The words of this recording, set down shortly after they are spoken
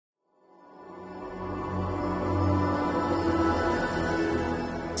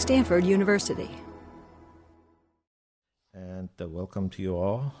Stanford University. And welcome to you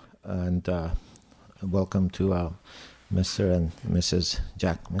all, and welcome to Mr. and Mrs.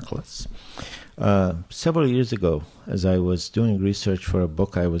 Jack Miklos. Several years ago, as I was doing research for a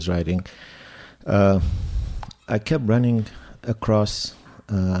book I was writing, I kept running across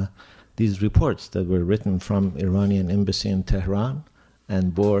these reports that were written from Iranian embassy in Tehran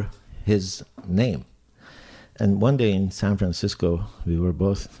and bore his name. And one day in San Francisco, we were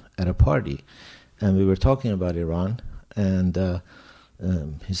both at a party, and we were talking about Iran, and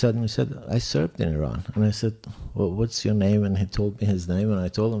he suddenly said, "I served in Iran." And I said, "Well, what's your name?" And he told me his name, and I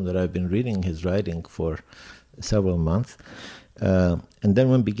told him that I've been reading his writing for several months. And then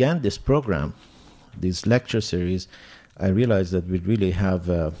when we began this program, this lecture series, I realized that we really have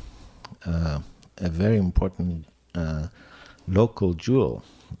a very important local jewel,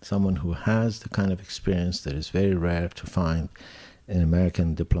 someone who has the kind of experience that is very rare to find in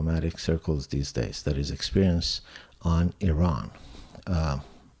American diplomatic circles these days, that is experience on Iran.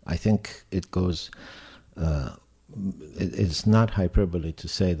 I think it goes, it's not hyperbole to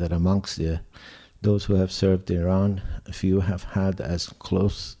say that amongst those who have served Iran, few have had as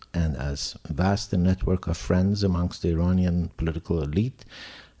close and as vast a network of friends amongst the Iranian political elite,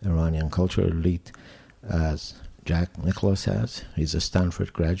 Iranian cultural elite, as Jack Miklos has. He's a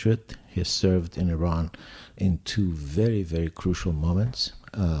Stanford graduate. He has served in Iran in two very, very crucial moments.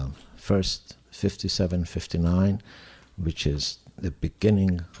 First, 57-59, which is the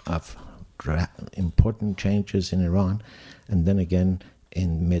beginning of important changes in Iran, and then again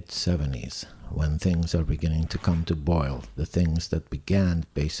in mid-70s, when things are beginning to come to boil. The things that began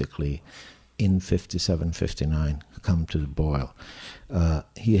basically in 57-59 come to the boil.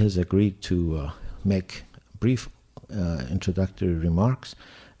 He has agreed to make brief introductory remarks,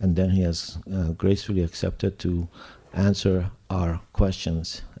 and then he has gracefully accepted to answer our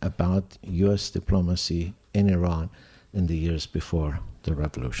questions about U.S. diplomacy in Iran in the years before the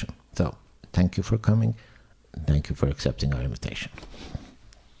revolution. So, thank you for coming. Thank you for accepting our invitation.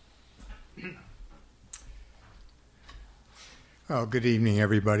 Well, good evening,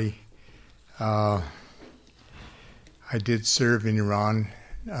 everybody. I did serve in Iran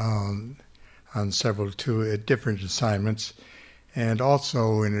on two different assignments, and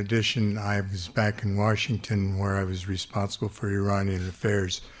also, in addition, I was back in Washington, where I was responsible for Iranian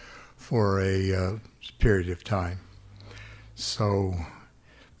affairs for a period of time. So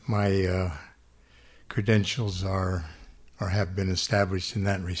my credentials are or have been established in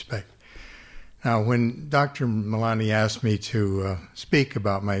that respect. Now, when Dr. Milani asked me to speak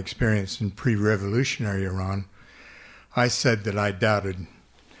about my experience in pre-revolutionary Iran, I said that I doubted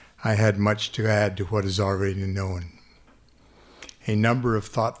I had much to add to what is already known. A number of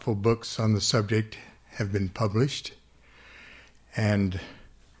thoughtful books on the subject have been published, and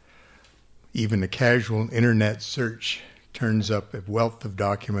even a casual internet search turns up a wealth of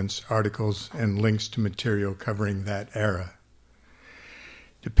documents, articles, and links to material covering that era.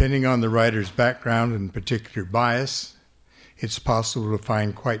 Depending on the writer's background and particular bias, it's possible to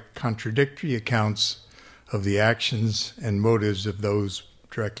find quite contradictory accounts of the actions and motives of those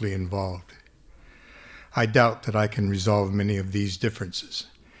directly involved. I doubt that I can resolve many of these differences.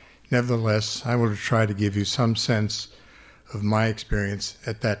 Nevertheless, I will try to give you some sense of my experience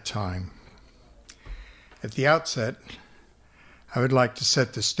at that time. At the outset, I would like to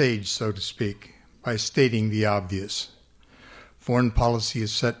set the stage, so to speak, by stating the obvious. Foreign policy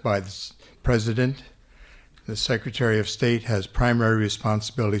is set by the President. The Secretary of State has primary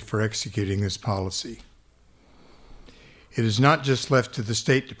responsibility for executing this policy. It is not just left to the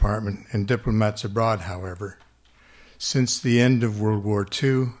State Department and diplomats abroad, however. Since the end of World War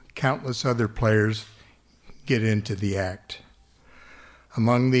II, countless other players get into the act.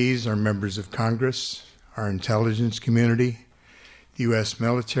 Among these are members of Congress, our intelligence community, the U.S.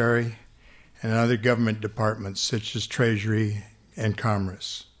 military, and other government departments such as Treasury and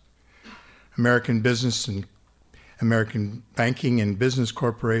Commerce. American business and American banking and business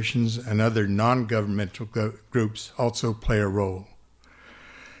corporations and other non-governmental groups also play a role.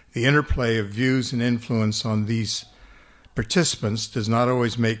 The interplay of views and influence on these participants does not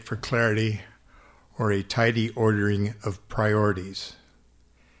always make for clarity or a tidy ordering of priorities.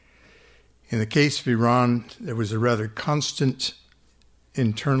 In the case of Iran, there was a rather constant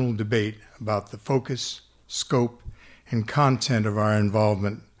internal debate about the focus, scope, and content of our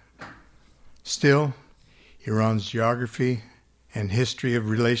involvement. Still, Iran's geography and history of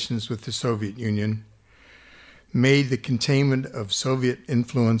relations with the Soviet Union made the containment of Soviet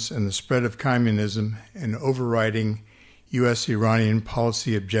influence and the spread of communism an overriding U.S.-Iranian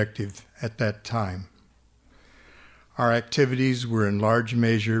policy objective at that time. Our activities were in large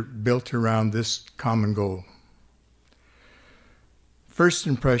measure built around this common goal. First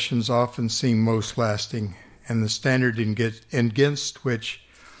impressions often seem most lasting, and the standard against which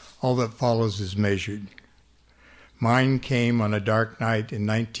all that follows is measured. Mine came on a dark night in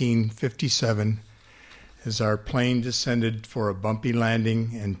 1957 as our plane descended for a bumpy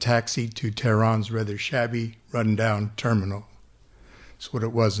landing and taxied to Tehran's rather shabby, run-down terminal. That's what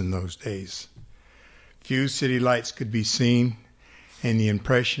it was in those days. Few city lights could be seen, and the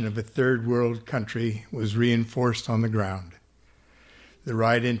impression of a third world country was reinforced on the ground. The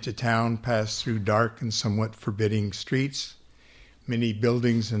ride into town passed through dark and somewhat forbidding streets. Many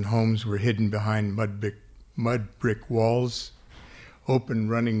buildings and homes were hidden behind mud brick walls. Open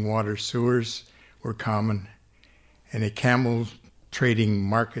running water sewers were common, and a camel trading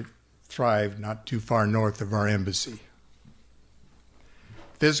market thrived not too far north of our embassy.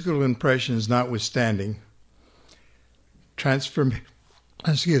 Physical impressions notwithstanding, transformation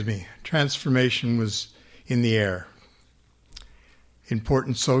was in the air.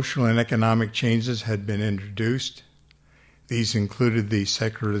 Important social and economic changes had been introduced. These included the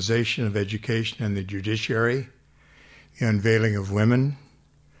secularization of education and the judiciary, the unveiling of women,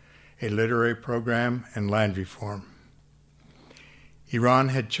 a literary program, and land reform. Iran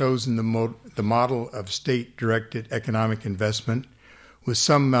had chosen the model of state-directed economic investment with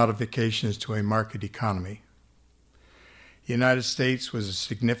some modifications to a market economy. The United States was a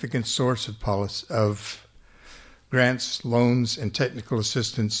significant source of grants, loans, and technical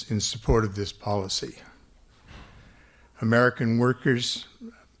assistance in support of this policy. Americans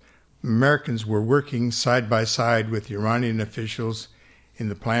were working side by side with Iranian officials in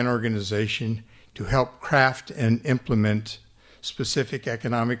the Plan Organization to help craft and implement specific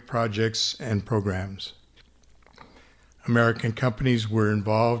economic projects and programs. American companies were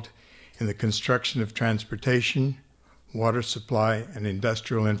involved in the construction of transportation, water supply, and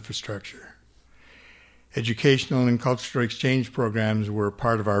industrial infrastructure. Educational and cultural exchange programs were a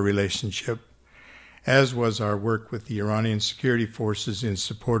part of our relationship, as was our work with the Iranian security forces in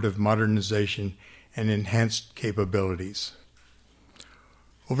support of modernization and enhanced capabilities.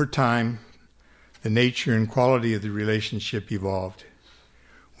 Over time, the nature and quality of the relationship evolved.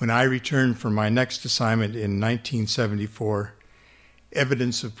 When I returned from my next assignment in 1974,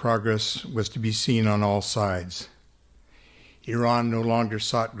 evidence of progress was to be seen on all sides. Iran no longer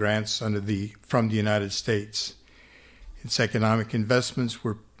sought grants from the United States. Its economic investments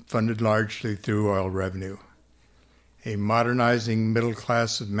were funded largely through oil revenue. A modernizing middle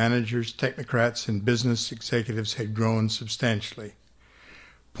class of managers, technocrats, and business executives had grown substantially.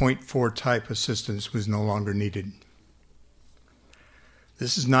 Point 4 type assistance was no longer needed.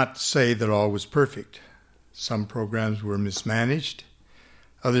 This is not to say that all was perfect. Some programs were mismanaged.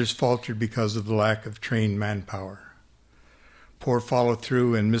 Others faltered because of the lack of trained manpower. Poor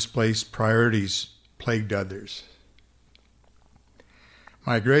follow-through and misplaced priorities plagued others.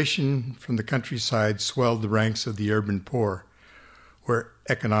 Migration from the countryside swelled the ranks of the urban poor, where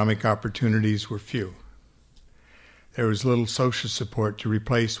economic opportunities were few. There was little social support to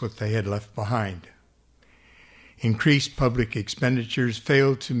replace what they had left behind. Increased public expenditures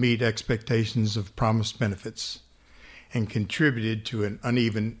failed to meet expectations of promised benefits and contributed to an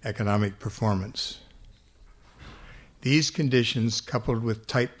uneven economic performance. These conditions, coupled with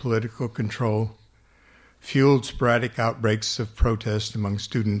tight political control, fueled sporadic outbreaks of protest among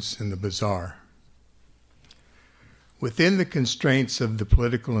students in the bazaar. Within the constraints of the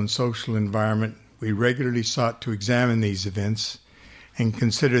political and social environment, we regularly sought to examine these events and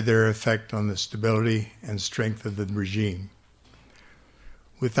consider their effect on the stability and strength of the regime.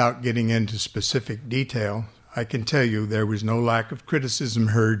 Without getting into specific detail, I can tell you there was no lack of criticism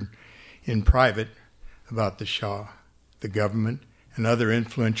heard in private about the Shah, the government, and other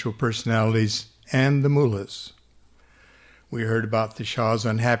influential personalities, and the mullahs. We heard about the Shah's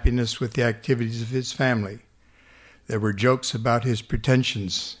unhappiness with the activities of his family. There were jokes about his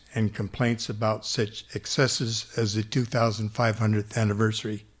pretensions and complaints about such excesses as the 2500th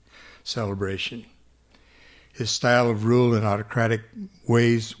anniversary celebration. His style of rule and autocratic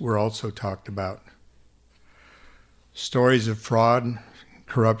ways were also talked about. Stories of fraud,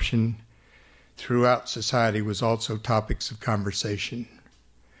 corruption throughout society was also topics of conversation.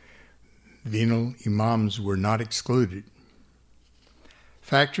 Venal imams were not excluded.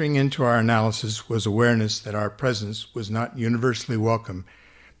 Factoring into our analysis was awareness that our presence was not universally welcome,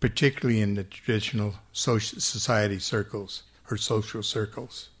 particularly in the traditional society circles or social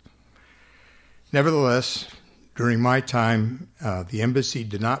circles. Nevertheless, during my time, the embassy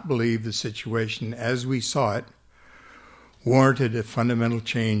did not believe the situation as we saw it warranted a fundamental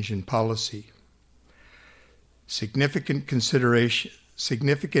change in policy. Significant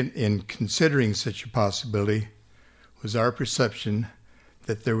in considering such a possibility was our perception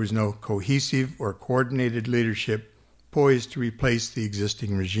that there was no cohesive or coordinated leadership poised to replace the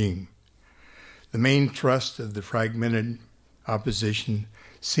existing regime. The main thrust of the fragmented opposition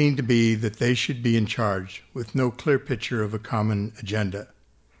seemed to be that they should be in charge, with no clear picture of a common agenda.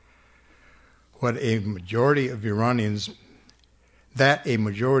 That a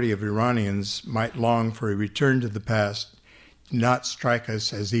majority of Iranians might long for a return to the past did not strike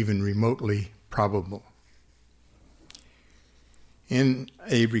us as even remotely probable. A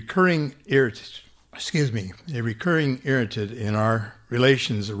recurring irritant in our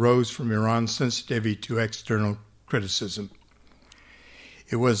relations arose from Iran's sensitivity to external criticism.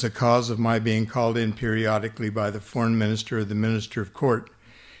 It was a cause of my being called in periodically by the foreign minister or the minister of court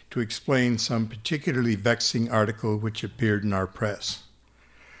to explain some particularly vexing article which appeared in our press.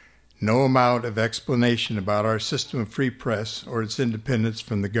 No amount of explanation about our system of free press or its independence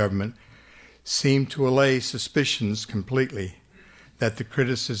from the government seemed to allay suspicions completely that the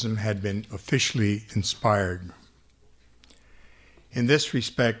criticism had been officially inspired. In this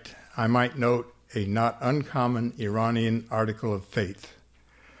respect, I might note a not uncommon Iranian article of faith,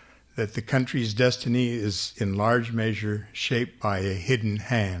 that the country's destiny is in large measure shaped by a hidden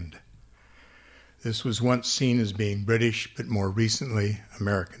hand. This was once seen as being British, but more recently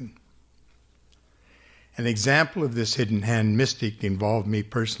American. An example of this hidden hand mystic involved me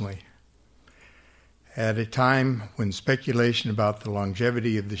personally. At a time when speculation about the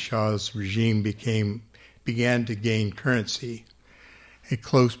longevity of the Shah's regime began to gain currency, a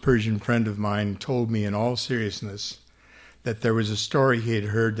close Persian friend of mine told me in all seriousness that there was a story he had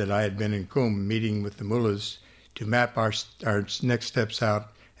heard that I had been in Qum meeting with the mullahs to map our next steps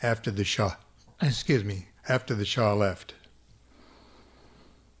out after the Shah left.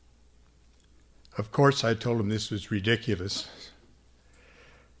 Of course, I told him this was ridiculous.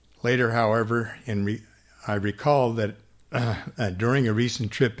 Later, however, I recall that during a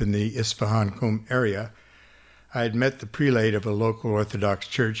recent trip in the Isfahan-Qum area, I had met the prelate of a local Orthodox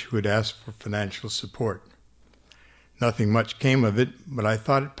church who had asked for financial support. Nothing much came of it, but I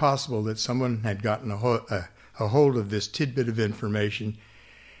thought it possible that someone had gotten a hold of this tidbit of information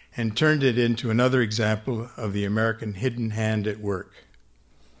and turned it into another example of the American hidden hand at work.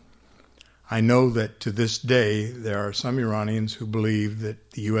 I know that to this day there are some Iranians who believe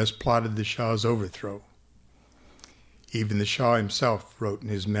that the U.S. plotted the Shah's overthrow. Even the Shah himself wrote in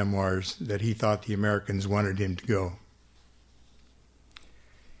his memoirs that he thought the Americans wanted him to go.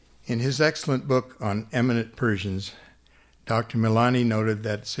 In his excellent book on eminent Persians, Dr. Milani noted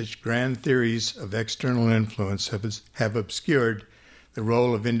that such grand theories of external influence have obscured the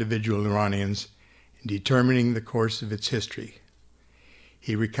role of individual Iranians in determining the course of its history.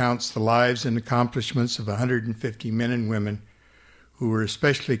 He recounts the lives and accomplishments of 150 men and women who were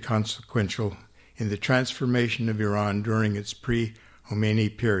especially consequential in the transformation of Iran during its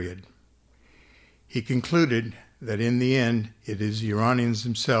pre-Khomeini period. He concluded that in the end, it is Iranians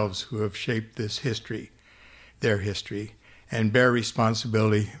themselves who have shaped this history, their history, and bear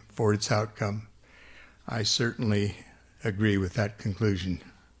responsibility for its outcome. I certainly agree with that conclusion.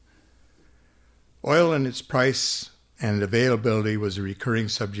 Oil and its price and availability was a recurring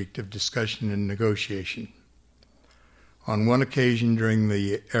subject of discussion and negotiation. On one occasion during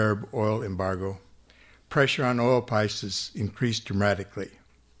the Arab oil embargo, pressure on oil prices increased dramatically.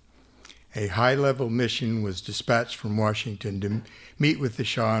 A high-level mission was dispatched from Washington to meet with the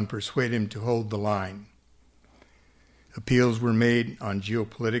Shah and persuade him to hold the line. Appeals were made on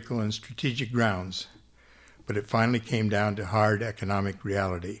geopolitical and strategic grounds, but it finally came down to hard economic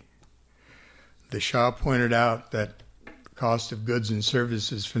reality. The Shah pointed out that the cost of goods and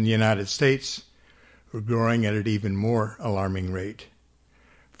services from the United States were growing at an even more alarming rate.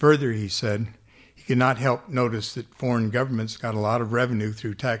 Further, he said, he could not help notice that foreign governments got a lot of revenue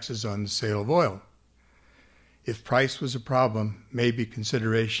through taxes on the sale of oil. If price was a problem, maybe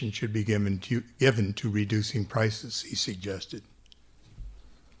consideration should be given to reducing prices, he suggested.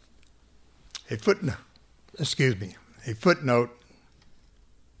 A footnote,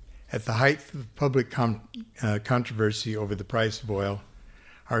 at the height of the public controversy over the price of oil,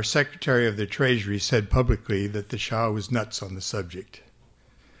 our Secretary of the Treasury said publicly that the Shah was nuts on the subject.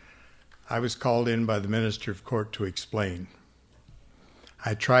 I was called in by the Minister of Court to explain.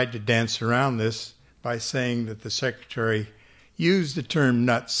 I tried to dance around this by saying that the Secretary used the term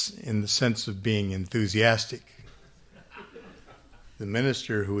nuts in the sense of being enthusiastic. The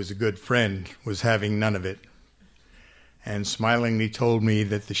minister, who was a good friend, was having none of it, and smilingly told me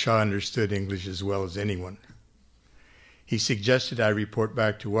that the Shah understood English as well as anyone. He suggested I report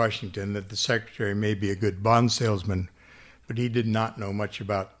back to Washington that the secretary may be a good bond salesman, but he did not know much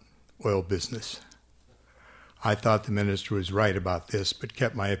about oil business. I thought the minister was right about this, but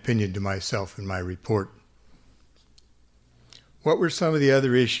kept my opinion to myself in my report. What were some of the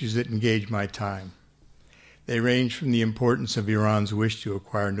other issues that engaged my time? They range from the importance of Iran's wish to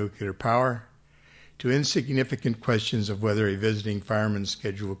acquire nuclear power to insignificant questions of whether a visiting fireman's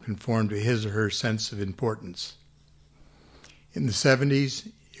schedule conformed to his or her sense of importance. In the 70s,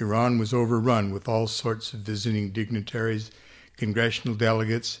 Iran was overrun with all sorts of visiting dignitaries, congressional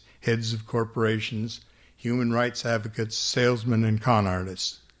delegates, heads of corporations, human rights advocates, salesmen, and con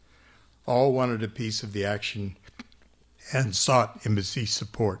artists. All wanted a piece of the action and sought embassy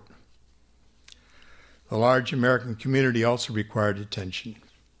support. The large American community also required attention.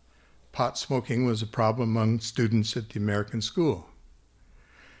 Pot smoking was a problem among students at the American school.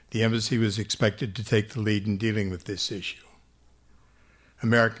 The embassy was expected to take the lead in dealing with this issue.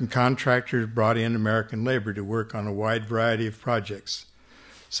 American contractors brought in American labor to work on a wide variety of projects.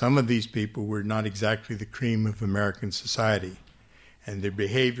 Some of these people were not exactly the cream of American society, and their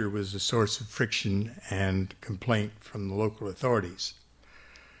behavior was a source of friction and complaint from the local authorities.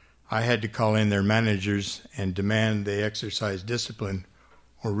 I had to call in their managers and demand they exercise discipline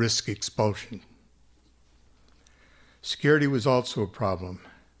or risk expulsion. Security was also a problem.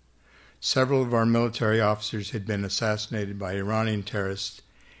 Several of our military officers had been assassinated by Iranian terrorists,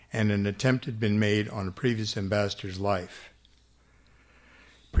 and an attempt had been made on a previous ambassador's life.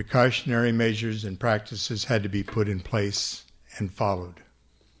 Precautionary measures and practices had to be put in place and followed.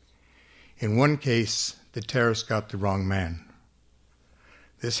 In one case, the terrorists got the wrong man.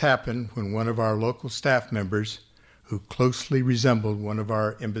 This happened when one of our local staff members, who closely resembled one of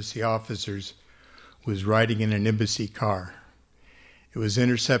our embassy officers, was riding in an embassy car. It was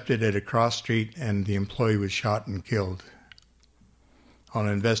intercepted at a cross street, and the employee was shot and killed. On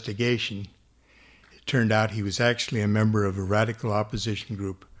investigation, it turned out he was actually a member of a radical opposition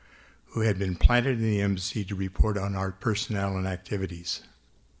group who had been planted in the embassy to report on our personnel and activities.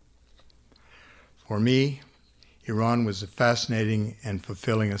 For me, Iran was a fascinating and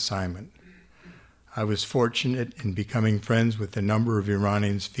fulfilling assignment. I was fortunate in becoming friends with a number of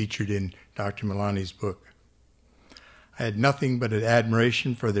Iranians featured in Dr. Milani's book. I had nothing but an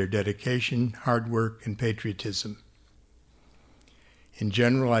admiration for their dedication, hard work, and patriotism. In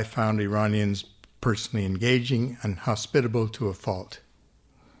general, I found Iranians personally engaging and hospitable to a fault.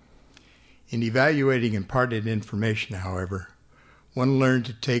 In evaluating imparted information, however, one learned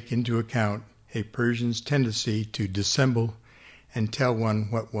to take into account a Persian's tendency to dissemble and tell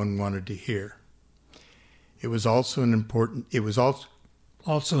one what one wanted to hear. It was also important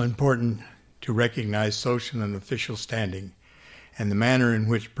to recognize social and official standing and the manner in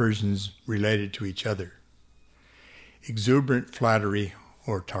which Persians related to each other. Exuberant flattery,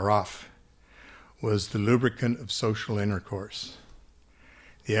 or taraf, was the lubricant of social intercourse.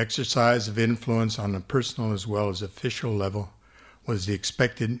 The exercise of influence on a personal as well as official level was the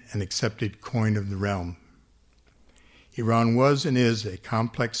expected and accepted coin of the realm. Iran was and is a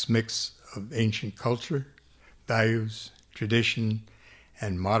complex mix of ancient culture, values, tradition,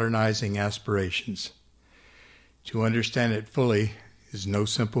 and modernizing aspirations. To understand it fully is no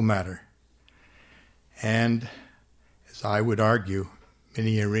simple matter. And, as I would argue,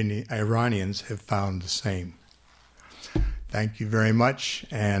 many Iranians have found the same. Thank you very much,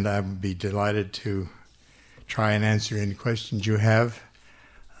 and I would be delighted to try and answer any questions you have.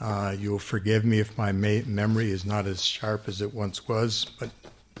 You'll forgive me if my memory is not as sharp as it once was, but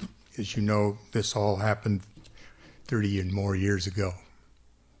as you know, this all happened 30 and more years ago.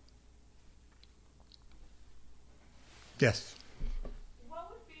 Yes?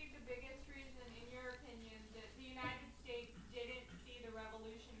 What would be the biggest reason, in your opinion, that the United States didn't see the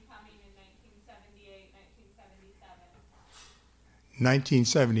revolution coming in 1978, 1977?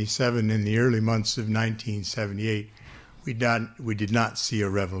 1977, in the early months of 1978, we did not see a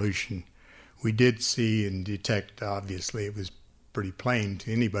revolution. We did see and detect, obviously, it was pretty plain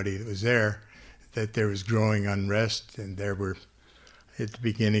to anybody that was there, that there was growing unrest, and there were, at the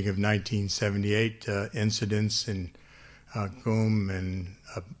beginning of 1978, incidents in Qum and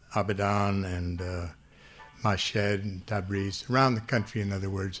Abadan and Mashhad and Tabriz, around the country, in other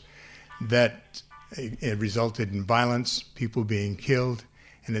words, that it resulted in violence, people being killed,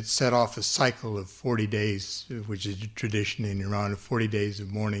 and it set off a cycle of 40 days, which is a tradition in Iran, of 40 days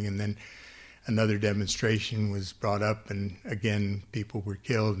of mourning, and then another demonstration was brought up, and again, people were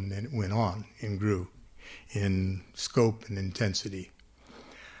killed, and then it went on and grew in scope and intensity.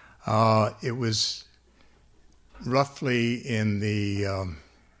 It was roughly in the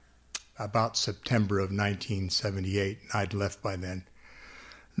about September of 1978, I'd left by then,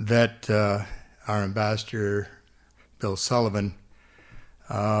 that our ambassador, Bill Sullivan,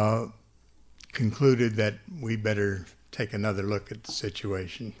 concluded that we better take another look at the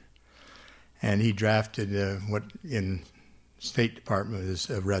situation. And he drafted what in State Department is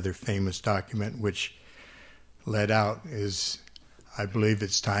a rather famous document, which led out is, I believe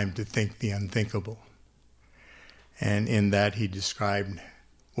it's time to think the unthinkable. And in that he described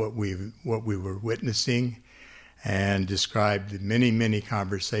what we were witnessing and described the many, many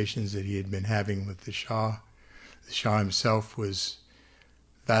conversations that he had been having with the Shah. The Shah himself was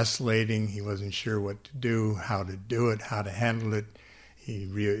vacillating. He wasn't sure what to do, how to handle it.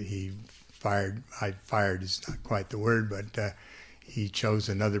 He fired is not quite the word, but he chose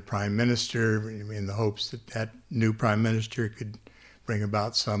another prime minister in the hopes that that new prime minister could bring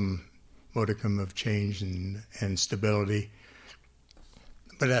about some modicum of change and stability.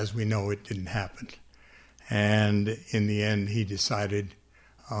 But as we know, it didn't happen. And in the end, he decided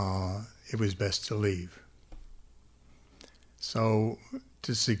it was best to leave. So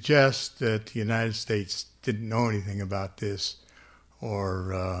to suggest that the United States didn't know anything about this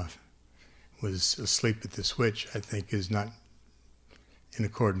or was asleep at the switch, I think is not in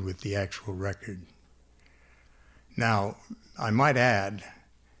accordance with the actual record. Now, I might add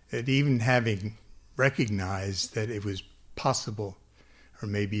that even having recognized that it was possible or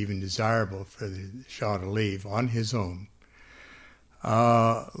maybe even desirable for the Shah to leave on his own,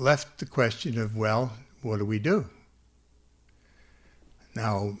 left the question of, well, what do we do?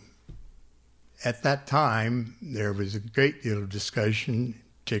 Now, at that time, there was a great deal of discussion,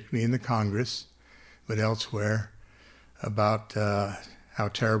 particularly in the Congress, but elsewhere, about how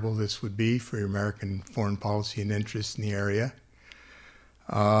terrible this would be for American foreign policy and interests in the area.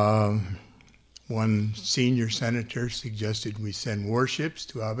 One senior senator suggested we send warships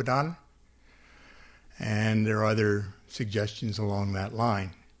to Abadan, and there are other suggestions along that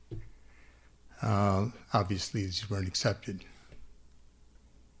line. Obviously, these weren't accepted.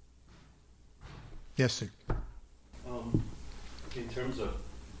 Yes, sir. In terms of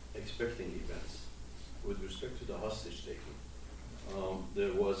expecting events, with respect to the hostage taking,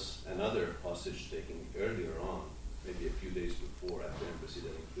 there was another hostage taking earlier on, maybe a few days before, at the embassy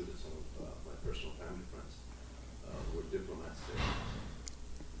that included some of my personal family friends, were diplomats there.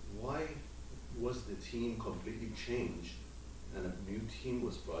 Why was the team completely changed and a new team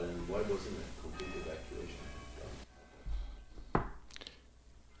was brought in? Why wasn't a complete evacuation done?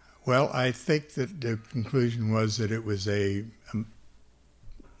 Well, I think that the conclusion was that it was a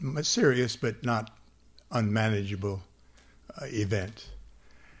serious but not unmanageable event,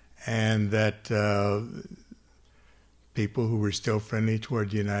 and that people who were still friendly toward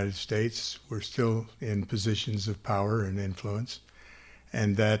the United States were still in positions of power and influence,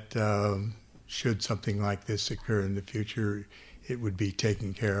 and that should something like this occur in the future, it would be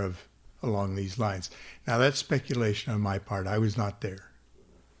taken care of along these lines. Now, that's speculation on my part. I was not there.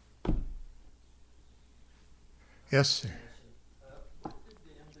 Yes, sir. What did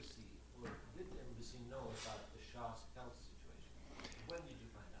the embassy know about the Shah's health situation? When did you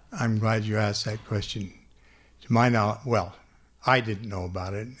find out? I'm glad you asked that question. To my knowledge, well, I didn't know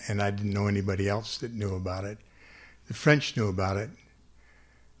about it, and I didn't know anybody else that knew about it. The French knew about it,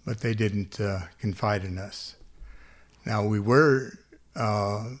 but they didn't confide in us. Now, we were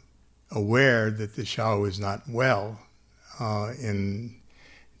aware that the Shah was not well, and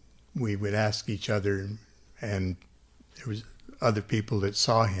we would ask each other, and there was other people that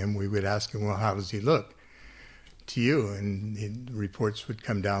saw him, we would ask him, well, how does he look to you? And reports would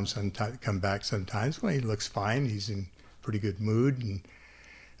come back sometimes, well, he looks fine, he's in pretty good mood. And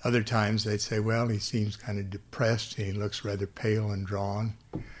other times they'd say, well, he seems kind of depressed, and he looks rather pale and drawn.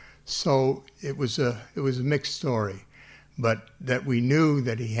 So it was a mixed story. But that we knew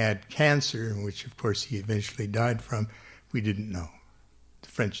that he had cancer, which of course he eventually died from, we didn't know. The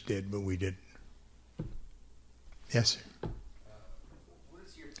French did, but we didn't. Yes, sir. What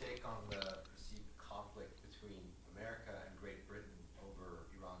is your take on the perceived conflict between America and Great Britain over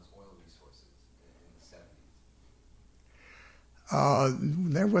Iran's oil resources in the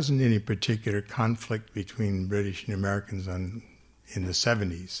 70s? There wasn't any particular conflict between British and Americans in the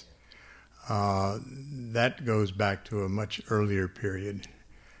 70s. That goes back to a much earlier period,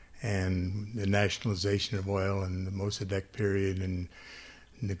 and the nationalization of oil and the Mossadegh period and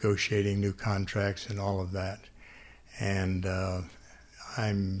negotiating new contracts and all of that. And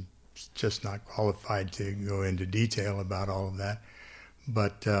I'm just not qualified to go into detail about all of that.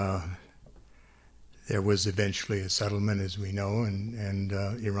 But there was eventually a settlement, as we know, and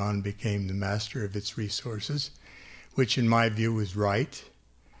Iran became the master of its resources, which in my view was right.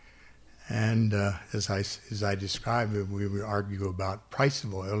 And as I described, we would argue about price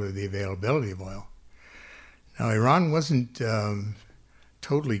of oil or the availability of oil. Now, Iran wasn't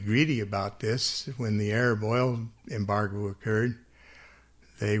totally greedy about this. When the Arab oil embargo occurred,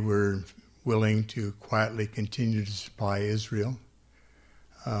 they were willing to quietly continue to supply Israel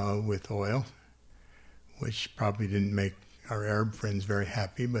with oil, which probably didn't make our Arab friends very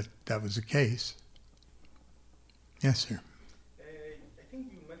happy, but that was the case. Yes, sir. I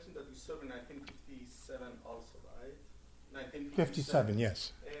think you mentioned that you served in 1957 also, right? 57,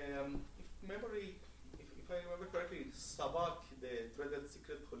 yes. If I remember correctly, SAVAK, the Dreaded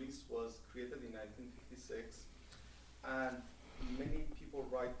Secret Police, was created in 1956, and many people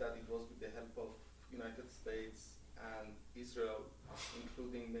write that it was with the help of United States and Israel,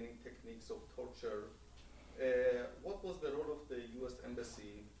 including many techniques of torture. What was the role of the U.S.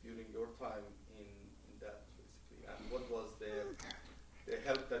 Embassy during your time in that, basically, and what was the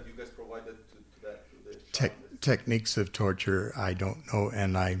help that you guys provided to the Shah? Techniques of torture, I don't know,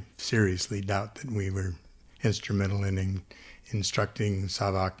 and I seriously doubt that we were instrumental in instructing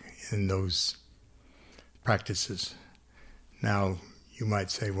SAVAK in those practices. Now, you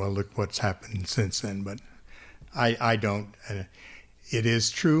might say, well, look what's happened since then, but I don't. It is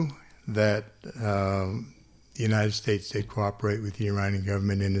true that the United States did cooperate with the Iranian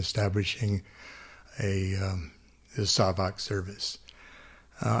government in establishing the SAVAK service.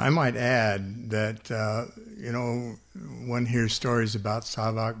 I might add that, one hears stories about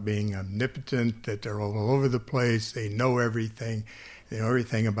SAVAK being omnipotent, that they're all over the place, they know everything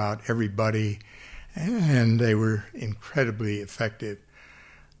about everybody, and they were incredibly effective.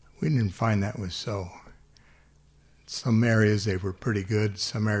 We didn't find that was so. Some areas they were pretty good,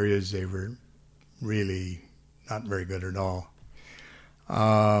 some areas they were really not very good at all.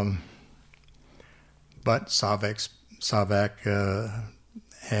 But SAVAK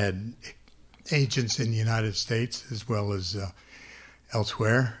had agents in the United States as well as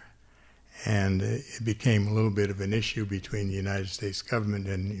elsewhere, and it became a little bit of an issue between the United States government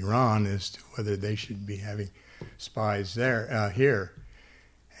and Iran as to whether they should be having spies here.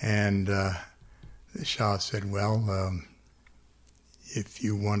 And the Shah said, well, if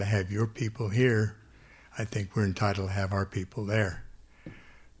you want to have your people here, I think we're entitled to have our people there.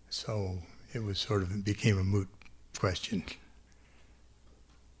 So it became a moot question.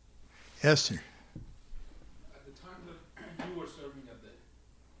 Yes, sir. At the time that you were serving at the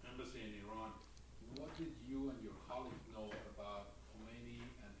embassy in Iran, what did you and your colleagues know about Khomeini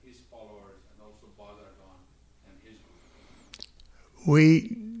and his followers, and also Bazargan and his group?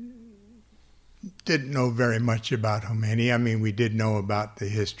 We didn't know very much about Khomeini. I mean, we did know about the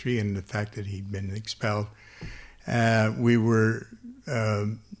history and the fact that he'd been expelled. We were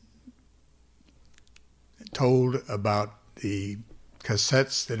told about the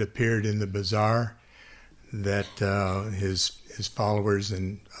cassettes that appeared in the bazaar that his followers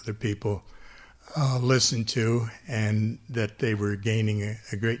and other people listened to, and that they were gaining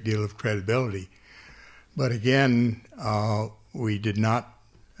a great deal of credibility. But again, we did not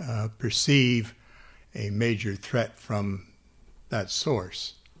perceive a major threat from that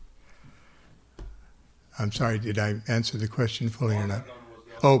source. I'm sorry, did I answer the question fully or not?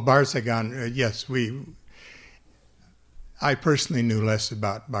 Oh, Barzagan, yes, I personally knew less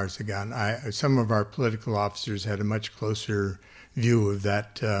about Barzagan. Some of our political officers had a much closer view of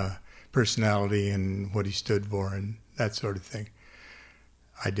that personality and what he stood for and that sort of thing.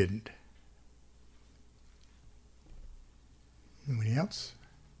 I didn't. Anybody else?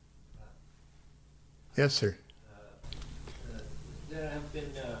 Yes, sir. There have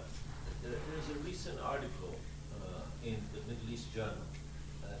been, there's a recent article in the Middle East Journal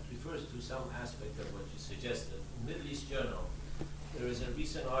that refers to some aspect of what you suggested. In the Middle East Journal, there is a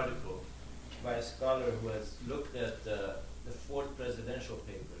recent article by a scholar who has looked at the Ford presidential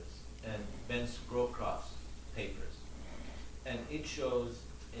papers and Ben Scrowcroft's papers. And it shows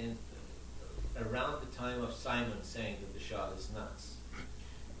around the time of Simon saying that the Shah is nuts.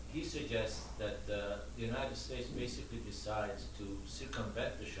 He suggests that the United States basically decides to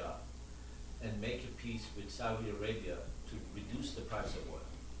circumvent the Shah and make a peace with Saudi Arabia to reduce the price of oil.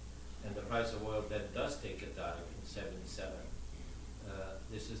 And the price of oil then does take a dive in 77.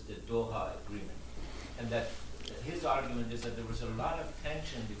 This is the Doha Agreement. And that his argument is that there was a lot of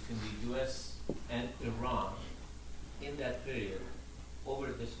tension between the U.S. and Iran in that period over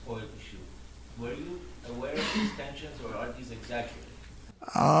this oil issue. Were you aware of these tensions, or are these exaggerated?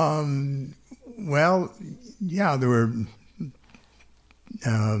 Well, yeah, there were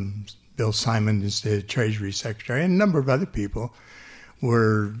Bill Simon is the Treasury Secretary, and a number of other people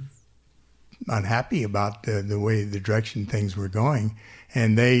were unhappy about the way, the direction things were going,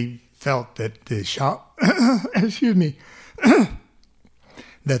 and they felt that the Shah, excuse me,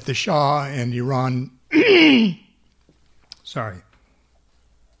 that the Shah and Iran, sorry,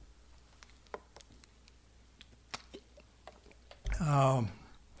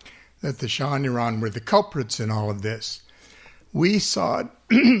 that the Shah and Iran were the culprits in all of this. We saw it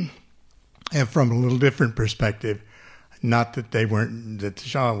and from a little different perspective. Not that they weren't, that the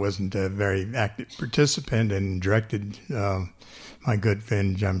Shah wasn't a very active participant and directed my good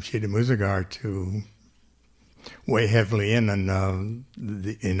friend Jamshid Muzagar to weigh heavily in on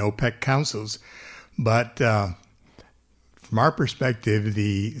in OPEC councils. But from our perspective,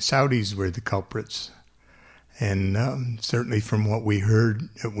 the Saudis were the culprits. And certainly from what we heard,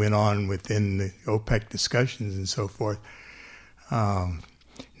 it went on within the OPEC discussions and so forth. Now,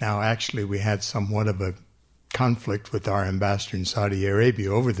 actually, we had somewhat of a conflict with our ambassador in Saudi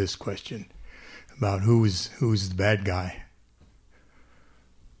Arabia over this question about who's the bad guy.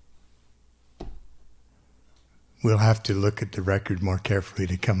 We'll have to look at the record more carefully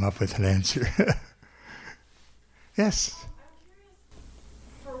to come up with an answer. Yes? I'm curious,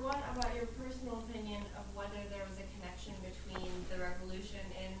 for one, about your personal opinion of whether there was a connection between the revolution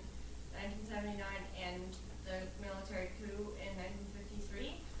in 1979 and the military coup in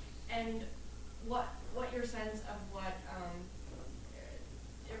 1953, and what your sense of what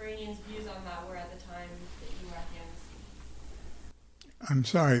Iranians' views on that were at the time that you were at the embassy. I'm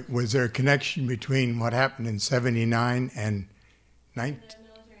sorry, was there a connection between what happened in 79 and The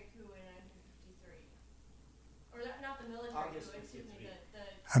military coup in 1953. Or not the military coup, excuse me,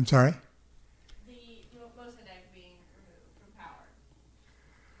 I'm sorry? the Mossadegh being removed from power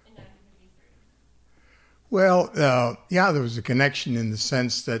in 1953. Well, yeah, there was a connection in the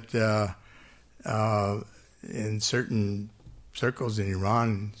sense that in certain circles in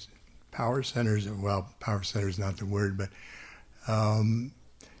Iran, power centers, well, power center is not the word, but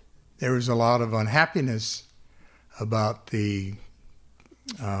there was a lot of unhappiness about the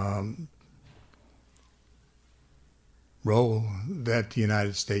role that the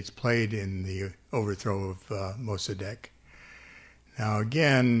United States played in the overthrow of Mossadegh. Now,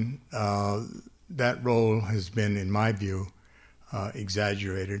 again, that role has been, in my view,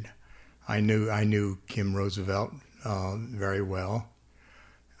 exaggerated. I knew Kim Roosevelt very well.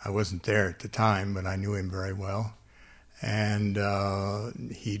 I wasn't there at the time, but I knew him very well. And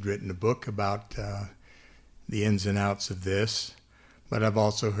he'd written a book about the ins and outs of this. But I've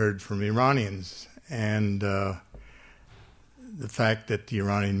also heard from Iranians. And the fact that the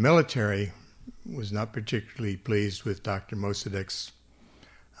Iranian military was not particularly pleased with Dr. Mossadegh's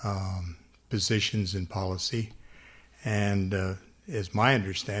positions and policy. And it's my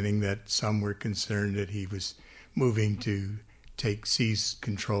understanding that some were concerned that he was moving to seize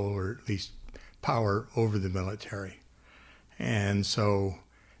control or at least power over the military. And so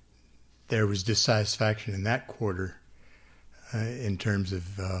there was dissatisfaction in that quarter in terms of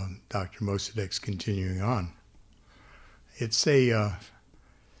Dr. Mossadegh's continuing on. It's a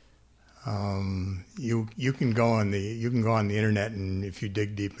you can go on the internet, and if you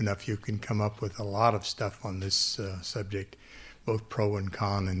dig deep enough, you can come up with a lot of stuff on this subject, both pro and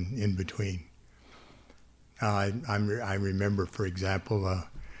con and in between. I remember, for example,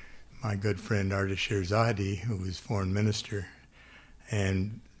 my good friend Ardashir Zahedi, who was foreign minister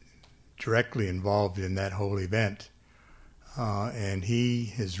and directly involved in that whole event, and he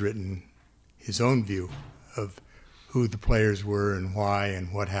has written his own view of who the players were and why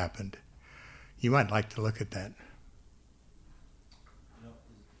and what happened. You might like to look at that.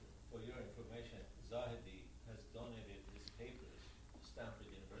 For your information, Zahedi has donated his papers to Stanford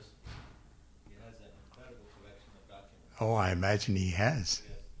University. He has an incredible collection of documents. Oh, I imagine he has.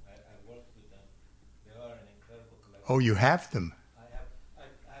 Yes, I worked with them. They are an incredible collection. Oh, you have them?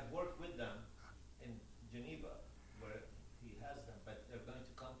 I've worked with them in Geneva, where he has them, but they're going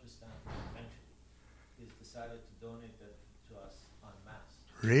to come to Stanford eventually. He's decided to donate them to us en masse.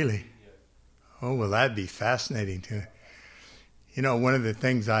 Really? Oh, well, that'd be fascinating too. You know, one of the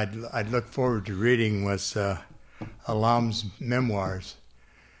things I'd look forward to reading was Alam's memoirs.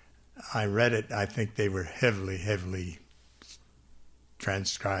 I read it. I think they were heavily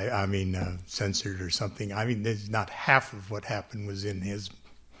censored or something. I mean, there's not half of what happened was in his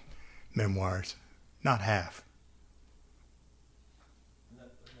memoirs. Not half.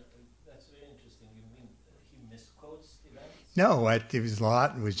 That's very interesting. You mean he misquotes events? No, it was a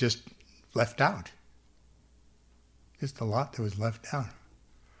lot. It was just left out. Just a lot that was left out.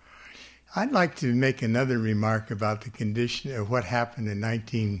 I'd like to make another remark about the condition of what happened in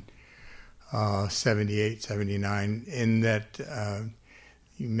 1978, 79, in that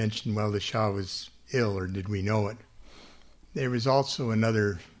you mentioned, well, the Shah was ill, or did we know it? There was also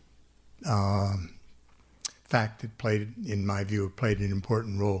another fact that played, in my view, played an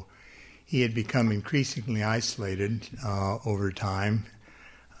important role. He had become increasingly isolated over time,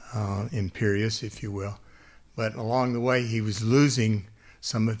 imperious, if you will. But along the way, he was losing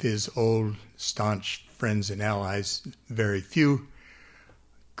some of his old, staunch friends and allies. Very few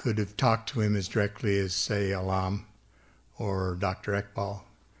could have talked to him as directly as, say, Alam or Dr. Iqbal.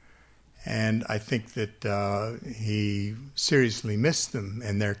 And I think that he seriously missed them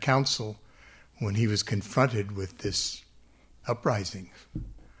and their counsel when he was confronted with this uprising.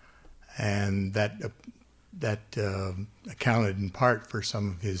 And that accounted in part for some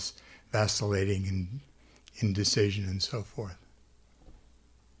of his vacillating and indecision and so forth.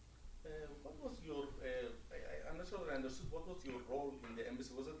 What was your, I'm not sure I understood, what was your role in the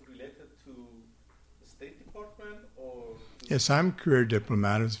embassy? Was it related to the State Department or? Yes, I'm a career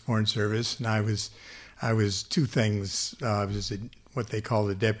diplomat of the Foreign Service, and I was two things. I was what they call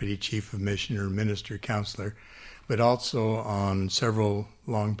the Deputy Chief of Mission or Minister Counselor, but also on several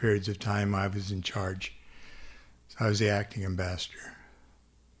long periods of time I was in charge. So I was the acting ambassador.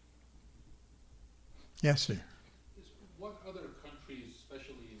 Yes, sir. What other countries,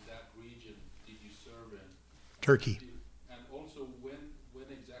 especially in that region, did you serve in? Turkey. And also, when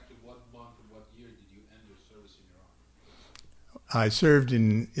exactly, what month and what year did you end your service in Iran? I served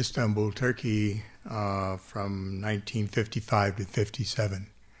in Istanbul, Turkey, from 1955 to 57.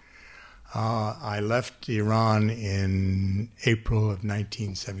 I left Iran in April of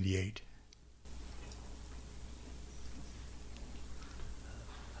 1978.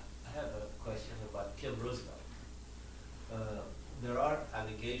 I have a question about Kim Roosevelt. There are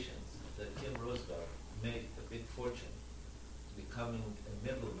allegations that Kim Roosevelt made a big fortune becoming a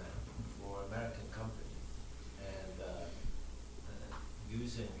middleman for American companies and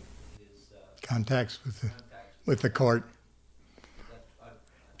using his Contacts with the court.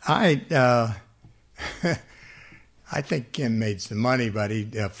 I think Kim made some money, but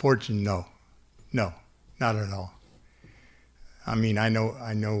fortune, no, not at all. I mean, I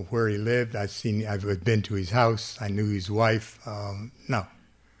know where he lived. I've been to his house. I knew his wife. No,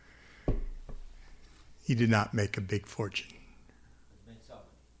 he did not make a big fortune.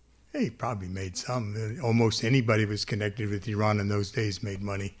 He probably made some. Almost anybody who was connected with Iran in those days made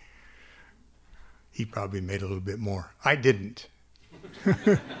money. He probably made a little bit more. I didn't.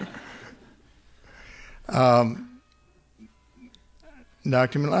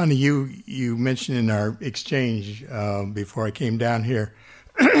 Dr. Milani, you mentioned in our exchange before I came down here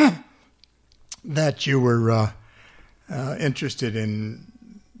that you were interested in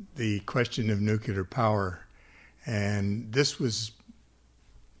the question of nuclear power, and this was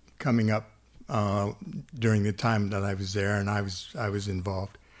coming up during the time that I was there, and I was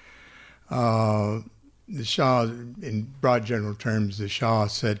involved. The Shah, in broad general terms, the Shah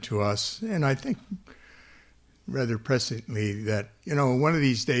said to us, and I think rather presciently, that, one of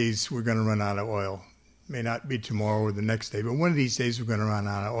these days we're going to run out of oil. It may not be tomorrow or the next day, but one of these days we're going to run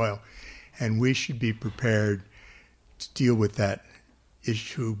out of oil. And we should be prepared to deal with that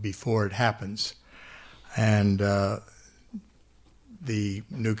issue before it happens. And the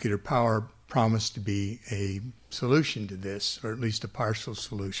nuclear power promised to be a solution to this, or at least a partial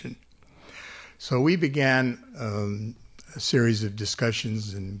solution. So we began a series of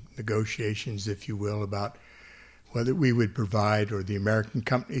discussions and negotiations, if you will, about whether we would provide, or the American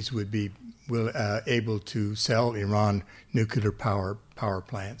companies would be able to sell Iran nuclear power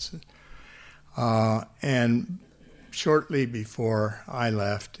plants. And shortly before I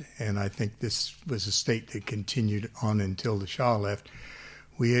left, and I think this was a state that continued on until the Shah left,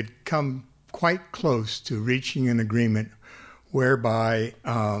 we had come quite close to reaching an agreement whereby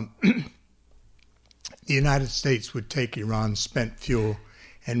the United States would take Iran's spent fuel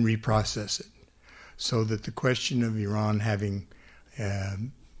and reprocess it, so that the question of Iran having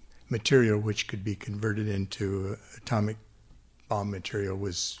material which could be converted into atomic bomb material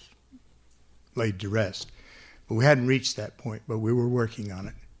was laid to rest. But we hadn't reached that point, but we were working on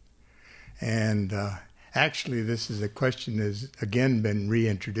it. And actually, this is a question that has again been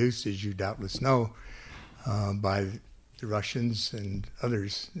reintroduced, as you doubtless know, by the Russians and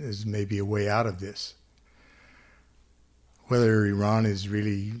others, as maybe a way out of this. Whether Iran is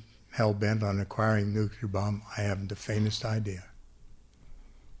really hell-bent on acquiring a nuclear bomb, I haven't the faintest idea.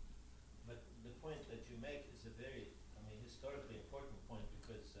 But the point that you make is a very, historically important point,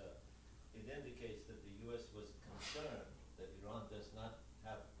 because it indicates that the U.S. was concerned that Iran does not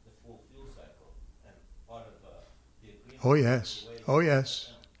have the full fuel cycle, and part of the agreement. Oh yes, oh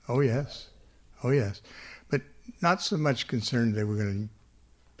yes, oh yes, oh yes. But not so much concerned they were going to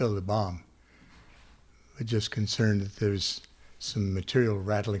build a bomb, but just concerned that there's some material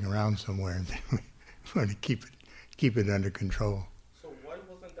rattling around somewhere, and they want to keep it under control. So why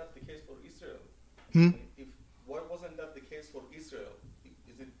wasn't that the case for Israel? Why wasn't that the case for Israel?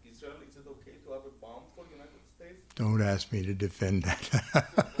 Is it Israel? Is it okay to have a bomb for the United States? Don't ask me to defend that. I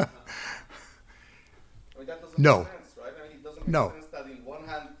mean, that doesn't No. make sense, right? I mean, it doesn't make No. sense that in one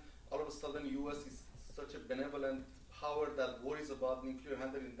hand, all of a sudden, U.S. is such a benevolent power that worries about nuclear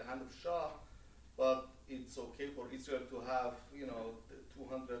handling in the hand of Shah, but it's okay for Israel to have, the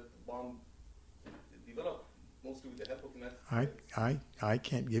 200 bomb developed, mostly with the help of the United States. I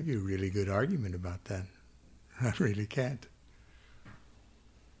can't give you a really good argument about that. I really can't.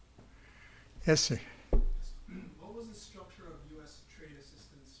 Yes, sir. What was the structure of U.S. trade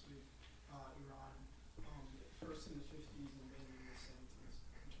assistance with Iran, first in the 50s and then in the 70s,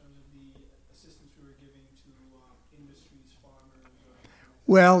 in terms of the assistance we were giving to industries, farmers?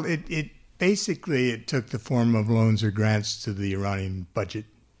 Well, it basically took the form of loans or grants to the Iranian budget,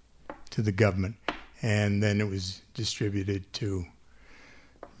 to the government, and then it was distributed to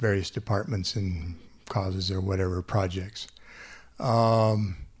various departments and causes or whatever projects.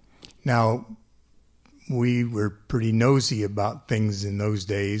 Now, we were pretty nosy about things in those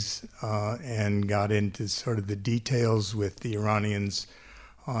days and got into sort of the details with the Iranians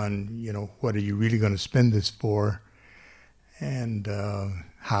on, what are you really going to spend this for, and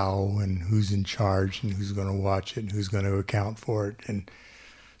how, and who's in charge, and who's going to watch it, and who's going to account for it, and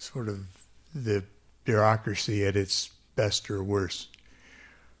sort of the bureaucracy at its best or worst.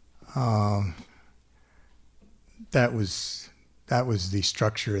 That was the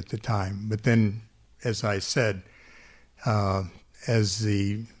structure at the time. But then, as I said, as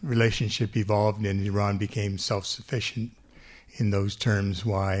the relationship evolved and Iran became self-sufficient in those terms,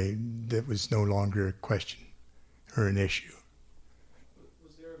 why that was no longer a question or an issue.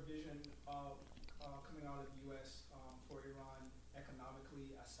 Was there a vision of coming out of the U.S. For Iran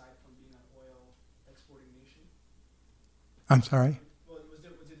economically, aside from being an oil exporting nation? I'm sorry?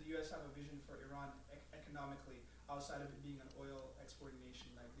 Did the U.S. have a vision for Iran economically outside of it being an oil exporting nation?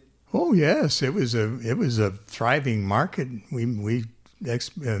 Oh yes, it was a thriving market.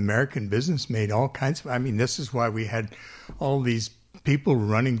 American business made all kinds of. I mean, this is why we had all these people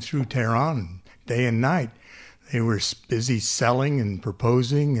running through Tehran day and night. They were busy selling and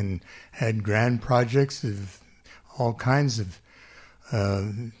proposing and had grand projects of all kinds of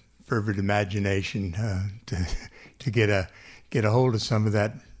fervid imagination to get a hold of some of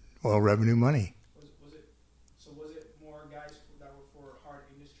that oil revenue money. Was it more guys that were for hard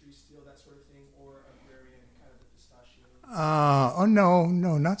industry, steel, that sort of thing, or agrarian, kind of the pistachio?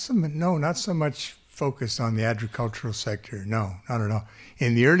 Not so much focused on the agricultural sector. No, not at all.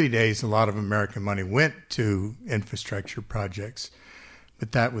 In the early days, a lot of American money went to infrastructure projects,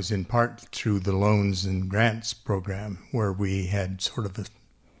 but that was in part through the loans and grants program, where we had sort of a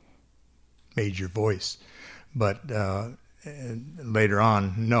major voice. But later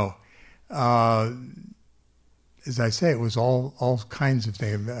on, no. As I say, it was all kinds of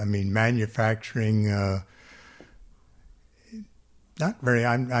things. I mean, manufacturing. Not very.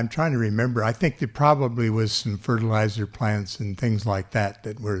 I'm trying to remember. I think there probably was some fertilizer plants and things like that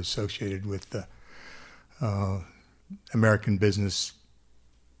were associated with the American business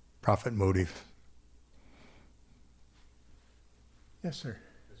profit motive. Yes, sir.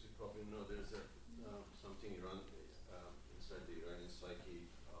 As you probably know, there's something inside the Iranian psyche,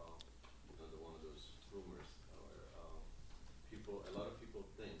 one of those rumors where a lot of people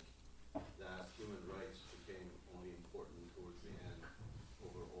think that human rights became only important towards the end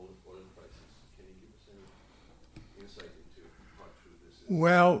over oil prices. Can you give us any insight into how true this is?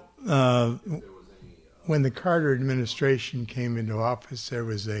 Well, if there was any, when the Carter administration came into office, there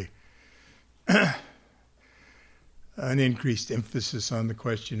was an increased emphasis on the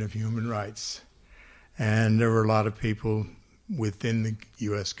question of human rights. And there were a lot of people within the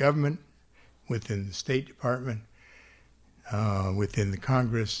U.S. government, within the State Department, within the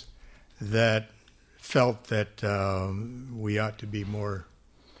Congress, that felt that we ought to be more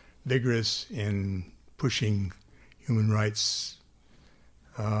vigorous in pushing human rights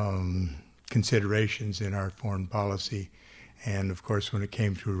considerations in our foreign policy. And of course, when it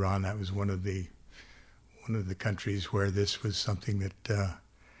came to Iran, that was one of the countries where this was something that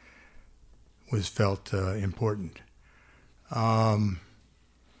was felt important. I'm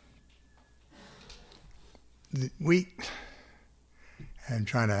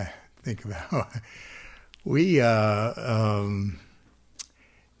trying to think about. We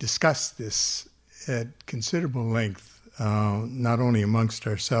discussed this at considerable length, not only amongst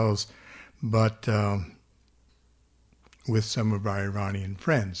ourselves, but with some of our Iranian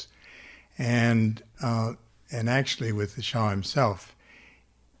friends. And and actually with the Shah himself,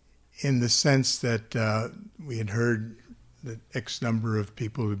 in the sense that we had heard that X number of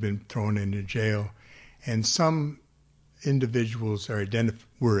people had been thrown into jail, and some individuals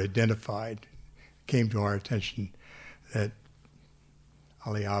were identified, came to our attention that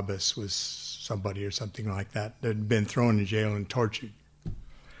Ali Abbas was somebody or something like that had been thrown in jail and tortured.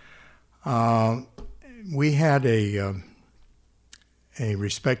 We had a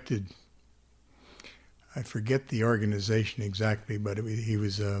respected, I forget the organization exactly, but he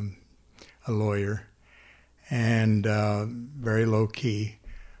was a lawyer and very low key.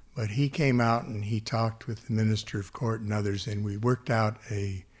 But he came out and he talked with the Minister of Court and others, and we worked out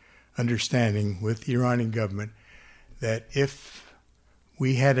a understanding with the Iranian government that if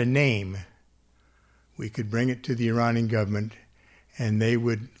we had a name, we could bring it to the Iranian government and they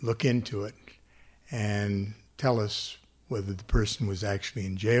would look into it and tell us whether the person was actually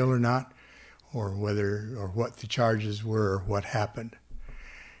in jail or not, or what the charges were or what happened.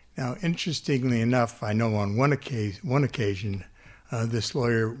 Now, interestingly enough, I know on one occasion, this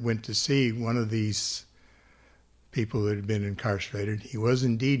lawyer went to see one of these people that had been incarcerated. He was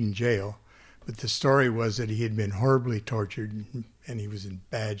indeed in jail, but the story was that he had been horribly tortured and he was in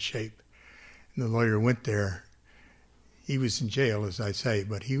bad shape. And the lawyer went there. He was in jail, as I say,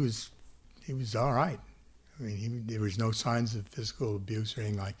 but he was all right. I mean, there was no signs of physical abuse or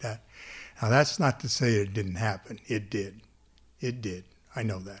anything like that. Now, that's not to say it didn't happen. It did. It did. I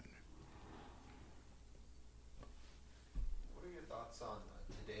know that. What are your thoughts on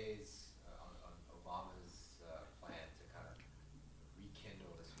today's, on Obama's plan to kind of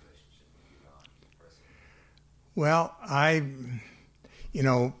rekindle this relationship with Iran personally? Well, I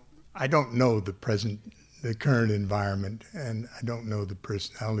don't know the current environment, and I don't know the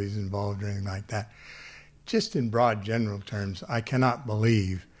personalities involved or anything like that. Just in broad general terms, I cannot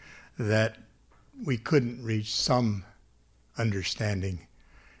believe that we couldn't reach some understanding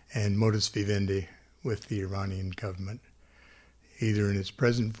and modus vivendi with the Iranian government, either in its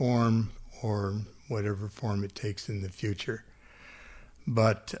present form or whatever form it takes in the future.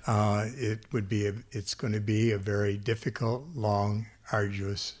 But it's going to be a very difficult, long,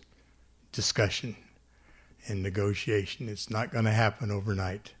 arduous discussion and negotiation. It's not going to happen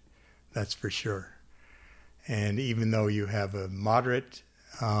overnight, that's for sure. And even though you have a moderate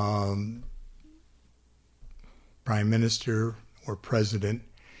prime minister or president,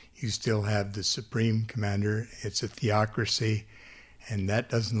 you still have the supreme commander. It's a theocracy, and that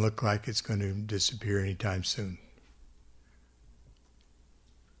doesn't look like it's going to disappear anytime soon.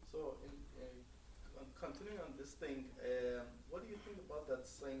 So, continuing on this thing, what do you think about that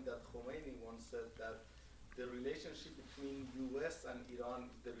saying that Khomeini once said that the relationship between U.S. and Iran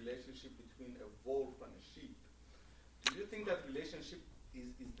is the relationship between a wolf and a sheep? Do you think that relationship,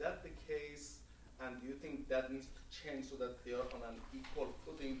 is that the case? And do you think that needs to change so that they are on an equal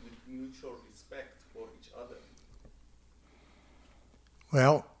footing with mutual respect for each other?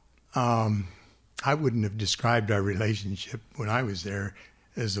 Well, I wouldn't have described our relationship when I was there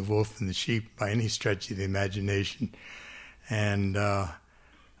as the wolf and the sheep by any stretch of the imagination. And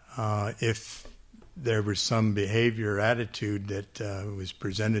if there was some behavior or attitude that was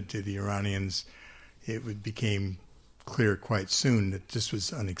presented to the Iranians, it became clear quite soon that this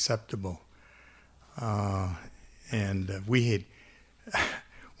was unacceptable. And we had,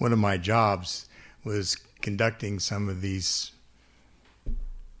 one of my jobs was conducting some of these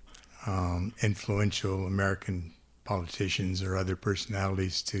influential American politicians or other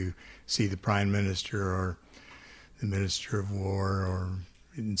personalities to see the prime minister or the minister of war or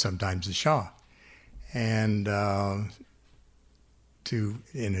sometimes the Shah. And to,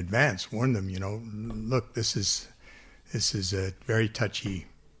 in advance, warn them, look, this is a very touchy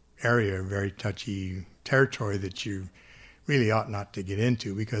area, a very touchy territory that you really ought not to get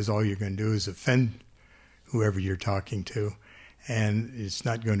into, because all you're going to do is offend whoever you're talking to, and it's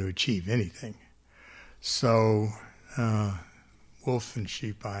not going to achieve anything. So, wolf and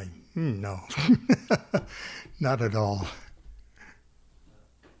sheep, no, not at all. I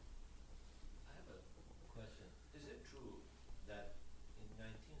have a question. Is it true that in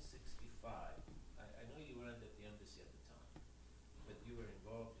 1965, I know you weren't at the embassy at the time, but you were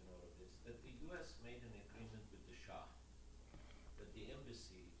involved in all of this, that the U.S. made an agreement with the Shah that the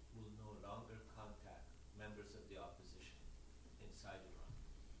embassy will no longer contact members of the opposition inside Iran?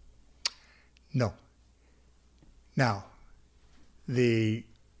 No. Now, the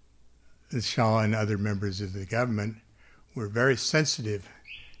Shah and other members of the government were very sensitive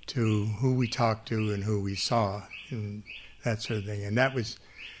to who we talked to and who we saw and that sort of thing. And that was,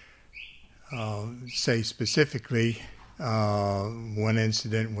 say specifically, one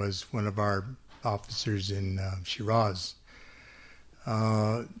incident was one of our officers in Shiraz,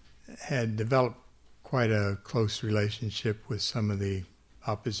 had developed quite a close relationship with some of the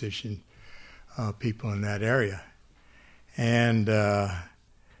opposition people in that area. And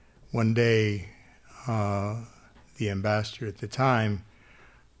one day, the ambassador at the time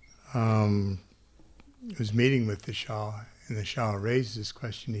was meeting with the Shah, and the Shah raised this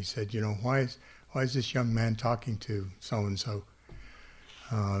question. He said, why is this young man talking to so-and-so?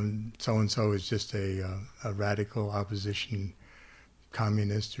 So-and-so is just a radical opposition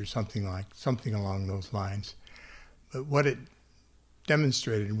communist or something along those lines. But what it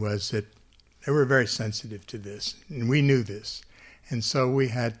demonstrated was that they were very sensitive to this, and we knew this, and so we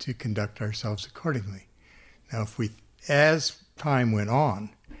had to conduct ourselves accordingly. Now, as time went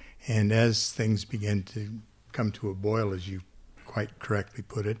on, and as things began to come to a boil, as you quite correctly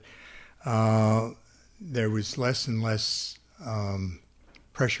put it, there was less and less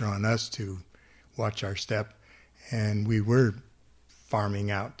pressure on us to watch our step, and we were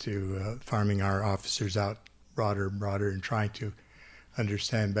farming our officers out broader and broader, and trying to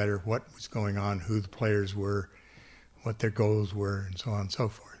understand better what was going on, who the players were, what their goals were, and so on and so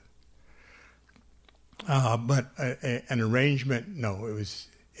forth. But an arrangement, no, it was,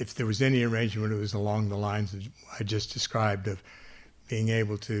 if there was any arrangement, it was along the lines that I just described, of being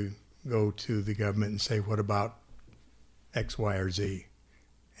able to go to the government and say, what about X, Y, or Z?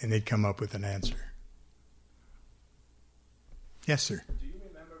 And they'd come up with an answer. Yes, sir. Do you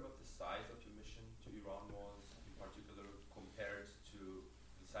remember what the size of your mission to Iran was, in particular, compared to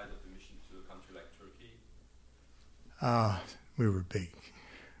the size of the mission to a country like Turkey? We were big,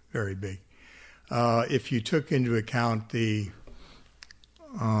 very big. If you took into account the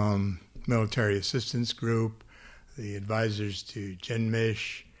military assistance group, the advisors to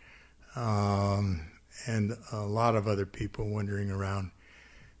Genmish, and a lot of other people wandering around,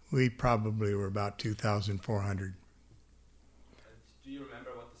 we probably were about 2,400. Do you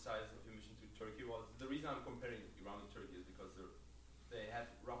remember what the size of your mission to Turkey was? The reason I'm comparing Iran and Turkey is because they had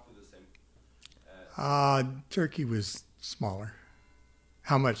roughly the same. Turkey was smaller.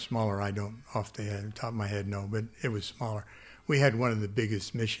 How much smaller, I don't off the top of my head know, but it was smaller. We had one of the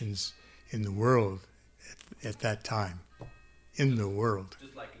biggest missions in the world at that time. In the world.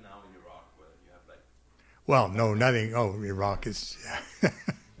 Just like now in Iraq, where you have like... Well, no, nothing. Oh, Iraq is...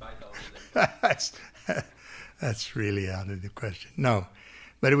 That's really out of the question. No,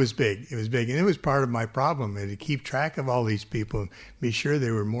 but it was big. It was big. And it was part of my problem, to keep track of all these people, be sure they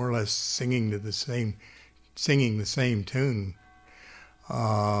were more or less singing the same tune.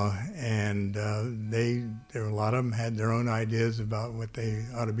 And there were a lot of them had their own ideas about what they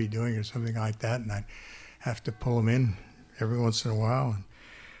ought to be doing or something like that, and I'd have to pull them in every once in a while. And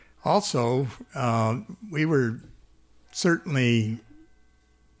also, we were certainly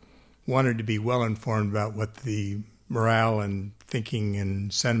wanted to be well informed about what the morale and thinking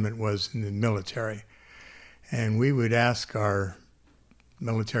and sentiment was in the military. And we would ask our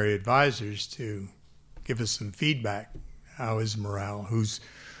military advisors to give us some feedback. How is morale? Who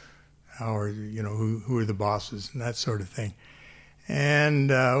are the bosses, and that sort of thing. And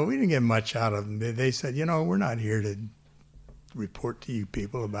we didn't get much out of them. They said, we're not here to report to you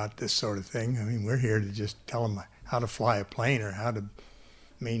people about this sort of thing. I mean, we're here to just tell them how to fly a plane or how to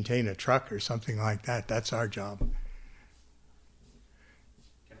maintain a truck or something like that. That's our job. Can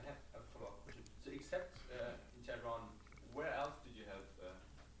I have a follow-up question? So except in Tehran, where else did you have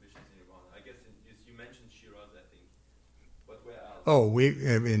missions in Iran? I guess you mentioned Shiraz, I think. But where else? Oh, we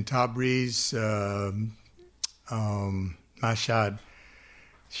in Tabriz, Mashhad,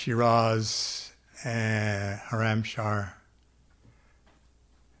 Shiraz, Haramshar.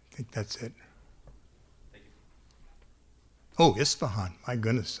 I think that's it. Oh, Isfahan. My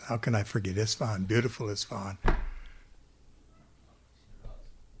goodness. How can I forget Isfahan? Beautiful Isfahan.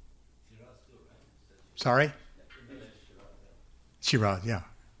 Sorry? Shiraz, yeah.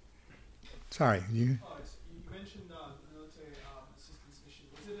 Sorry. You mentioned the military assistance mission.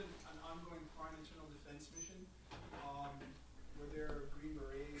 Was it an ongoing foreign internal defense mission? Were there Green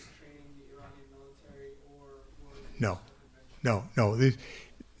Berets training the Iranian military, or No.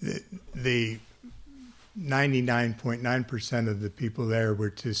 The 99.9% of the people there were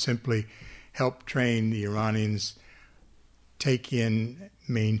to simply help train the Iranians, take in,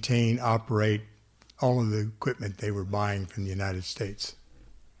 maintain, operate all of the equipment they were buying from the United States.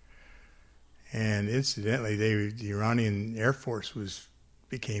 And incidentally, the Iranian Air Force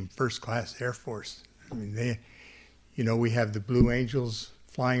became first-class Air Force. I mean, we have the Blue Angels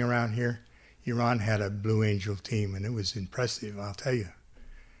flying around here. Iran had a Blue Angel team, and it was impressive, I'll tell you.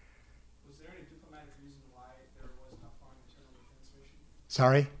 Was there any diplomatic reason why there was no foreign internal defense mission?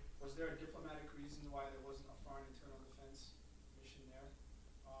 Sorry? Was there a diplomatic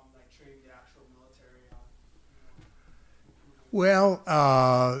Well,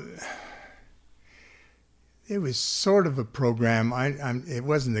 it was sort of a program. It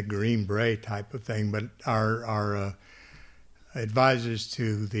wasn't a Green Beret type of thing, but our advisors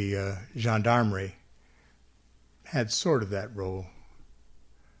to the gendarmerie had sort of that role,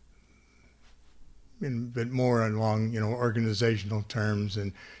 but more along, organizational terms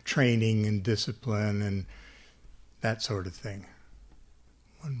and training and discipline and that sort of thing.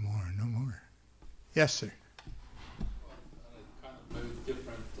 One more, no more. Yes, sir. Kind of maybe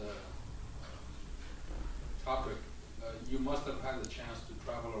different topic. You must have had the chance to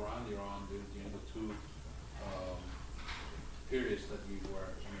travel around Iran during the two periods that you were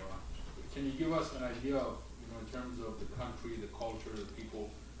in Iran. Can you give us an idea of, in terms of the country, the culture, the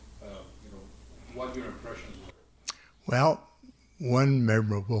people, what your impressions were? Well, one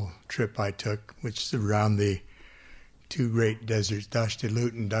memorable trip I took, which is around the two great deserts, Dasht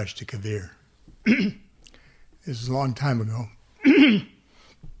Lut and Dasht Kavir. This was a long time ago.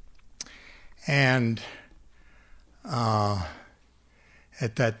 And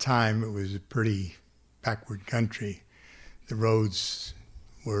at that time, it was a pretty backward country. The roads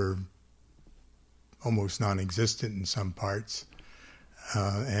were almost non-existent in some parts,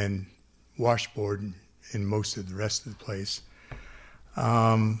 and washboard in most of the rest of the place.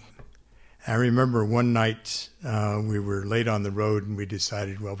 I remember one night we were late on the road and we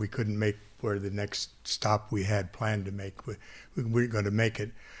decided, well, we couldn't make where the next stop we had planned to make. We weren't going to make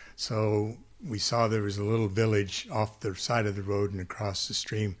it. So we saw there was a little village off the side of the road and across the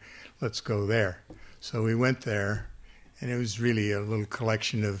stream. Let's go there. So we went there, and it was really a little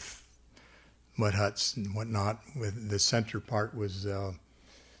collection of mud huts and whatnot. With the center part was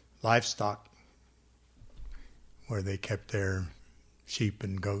livestock, where they kept their sheep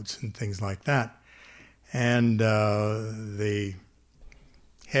and goats and things like that. And the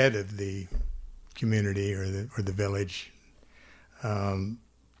head of the community or the village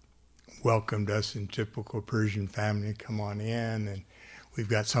welcomed us in typical Persian family. Come on in, and we've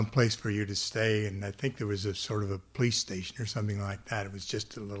got some place for you to stay. And I think there was a sort of a police station or something like that. It was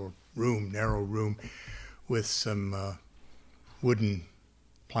just a little room, narrow room, with some wooden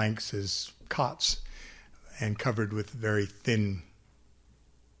planks as cots and covered with a very thin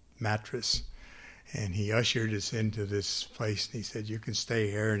mattress. And he ushered us into this place, and he said, you can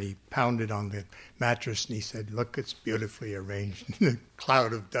stay here. And he pounded on the mattress, and he said, look, it's beautifully arranged. And a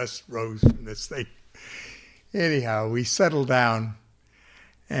cloud of dust rose from this thing. Anyhow, we settled down,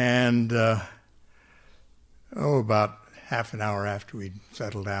 and about half an hour after we'd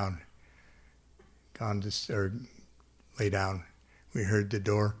settled down, lay down, we heard the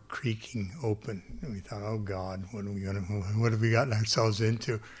door creaking open, and we thought, oh God, what have we gotten ourselves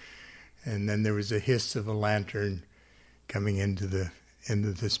into? And then there was a hiss of a lantern coming into the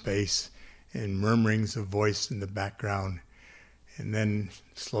space, and murmurings of voice in the background. And then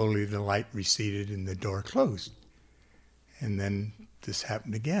slowly the light receded and the door closed. And then this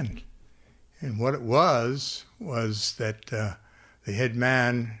happened again. And what it was that the head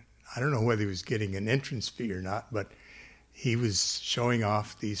man, I don't know whether he was getting an entrance fee or not, but he was showing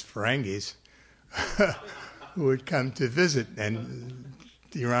off these Ferengis who had come to visit. And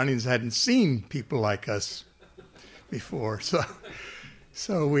the Iranians hadn't seen people like us before.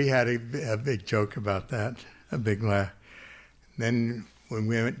 So we had a big joke about that, a big laugh. Then when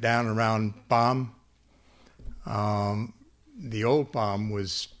we went down around Bam, the old Bam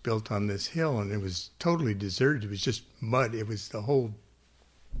was built on this hill, and it was totally deserted. It was just mud. It was the whole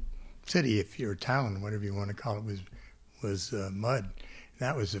city, if you're a town, whatever you want to call it, was mud.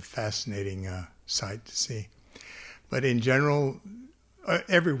 That was a fascinating sight to see. But in general,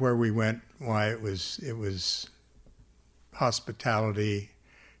 everywhere we went, it was hospitality,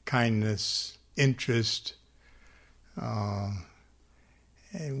 kindness, interest,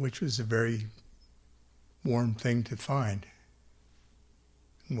 and which was a very warm thing to find.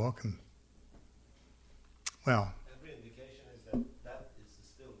 And welcome. Well, every indication is that is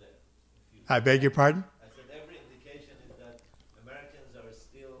still there. I beg your pardon? I said every indication is that Americans are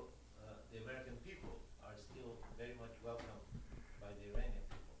still, the American people are still very much welcomed by the Iranian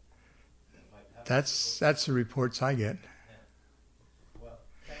people. That's the reports I get. Yeah. Well,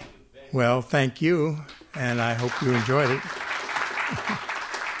 thank you very much. Well, thank you, and I hope you enjoyed it.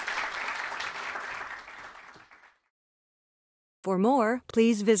 For more,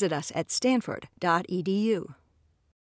 please visit us at stanford.edu.